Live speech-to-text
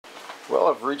Well,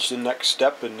 I've reached the next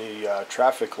step in the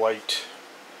traffic light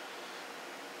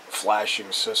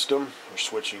flashing system, or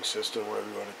switching system, whatever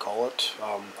you want to call it.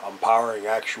 I'm powering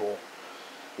actual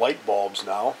light bulbs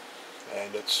now,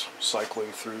 and it's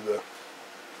cycling through the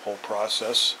whole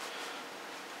process.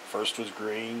 First was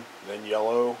green, then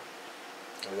yellow,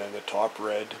 and then the top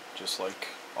red, just like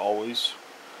always.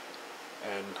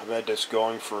 And I've had this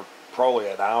going for probably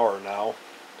an hour now,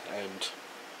 and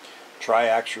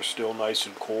triacs are still nice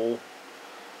and cool.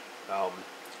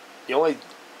 The only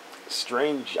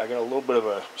I got a little bit of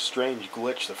a strange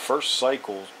glitch. The first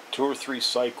cycle, 2 or 3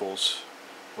 cycles,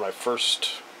 when I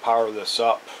first power this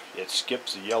up, it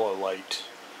skips the yellow light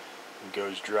and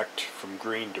goes direct from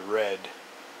green to red.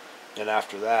 And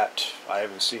after that, I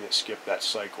haven't seen it skip that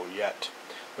cycle yet.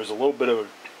 There's a little bit of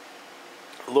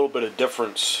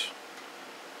difference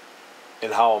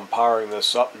in how I'm powering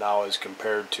this up now as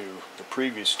compared to the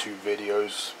previous 2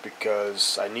 videos,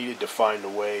 because I needed to find a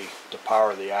way to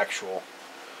power the actual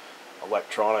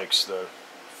electronics, the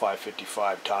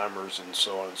 555 timers and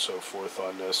so on and so forth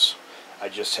on this. I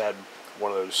just had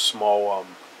one of those small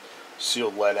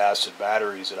sealed lead acid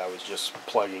batteries that I was just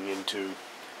plugging into,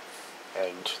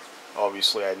 and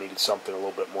obviously I needed something a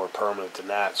little bit more permanent than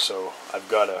that, so I've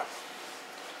got a,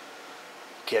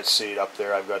 can't see it up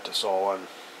there, I've got this all on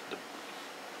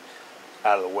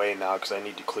out of the way now because I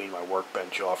need to clean my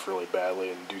workbench off really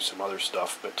badly and do some other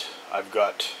stuff. But I've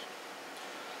got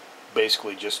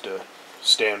basically just a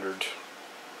standard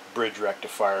bridge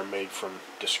rectifier made from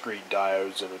discrete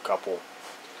diodes and a couple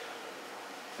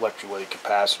electrolytic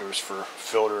capacitors for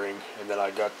filtering, and then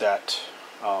I got that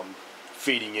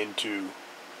feeding into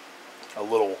a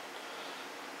little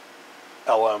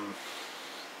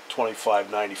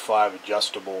LM2595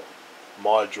 adjustable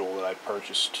module that I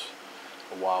purchased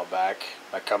a while back.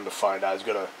 I come to find out I was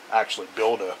going to actually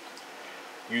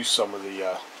use some of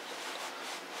the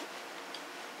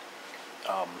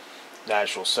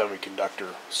National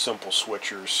Semiconductor simple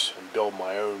switchers and build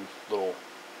my own little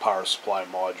power supply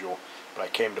module. But I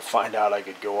came to find out I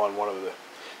could go on one of the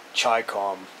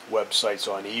Chi-Com websites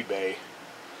on eBay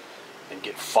and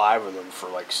get 5 of them for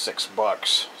like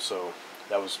 $6. So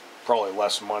that was probably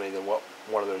less money than what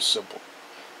one of those simple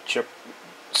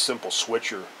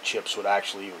switcher chips would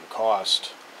actually even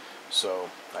cost. So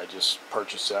I just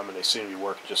purchased them, and they seem to be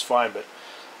working just fine, but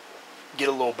get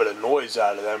a little bit of noise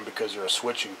out of them because they're a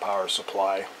switching power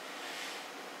supply.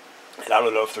 And I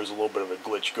don't know if there's a little bit of a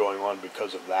glitch going on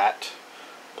because of that,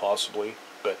 possibly,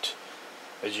 but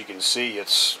as you can see,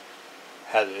 it's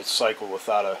had its cycle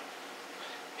without a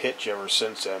hitch ever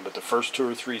since then. But the first 2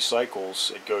 or 3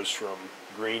 cycles, it goes from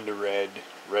green to red,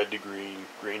 red to green,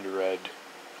 green to red,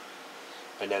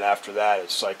 and then after that it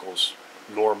cycles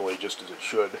normally just as it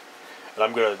should. And I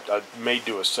may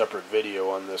do a separate video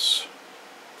on this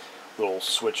little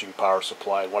switching power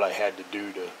supply and what I had to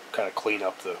do to kind of clean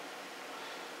up the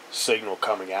signal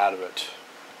coming out of it.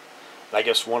 And I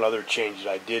guess one other change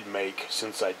that I did make,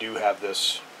 since I do have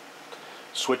this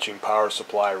switching power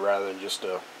supply rather than just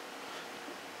a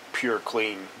pure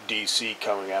clean DC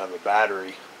coming out of a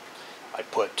battery, I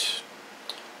put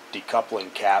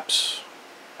decoupling caps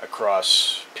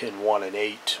across pin 1 and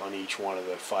 8 on each one of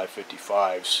the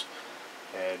 555s,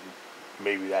 and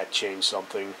maybe that changed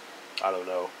something, I don't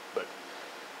know. But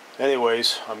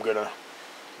anyways, I'm gonna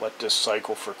let this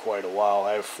cycle for quite a while.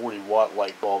 I have 40-watt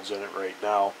light bulbs in it right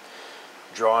now,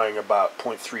 drawing about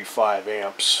 0.35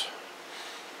 amps,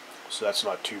 so that's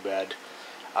not too bad.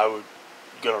 I would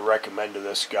gonna recommend to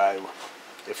this guy,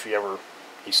 if he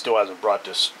still hasn't brought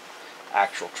this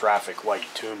actual traffic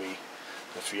light to me,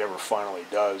 if he ever finally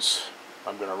does,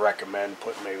 I'm going to recommend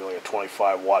putting maybe like a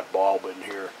 25-watt bulb in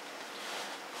here,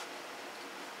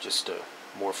 just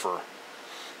more for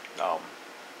a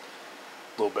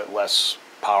little bit less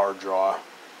power draw.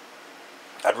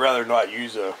 I'd rather not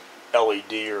use a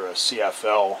LED or a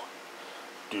CFL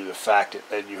due to the fact that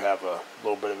then you have a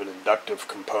little bit of an inductive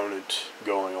component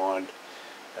going on,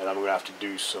 and I'm going to have to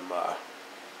do some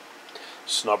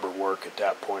snubber work at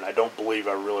that point. I don't believe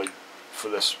I really, for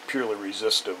this purely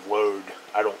resistive load,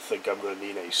 I don't think I'm going to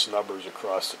need any snubbers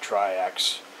across the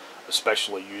triacs,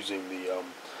 especially using the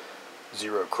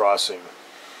zero crossing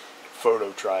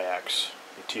photo triacs,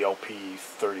 the TLP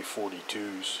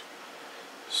 3042s.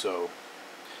 So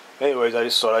anyways, I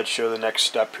just thought I'd show the next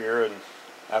step here, and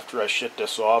after I shut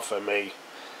this off, I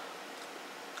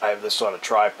have this on a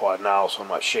tripod now, so I'm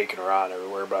not shaking around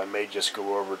everywhere, but I may just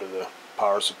go over to the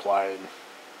power supply and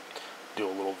do a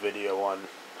little video on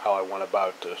how I went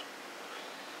about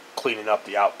cleaning up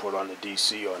the output on the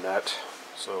DC on that.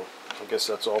 So I guess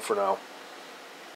that's all for now.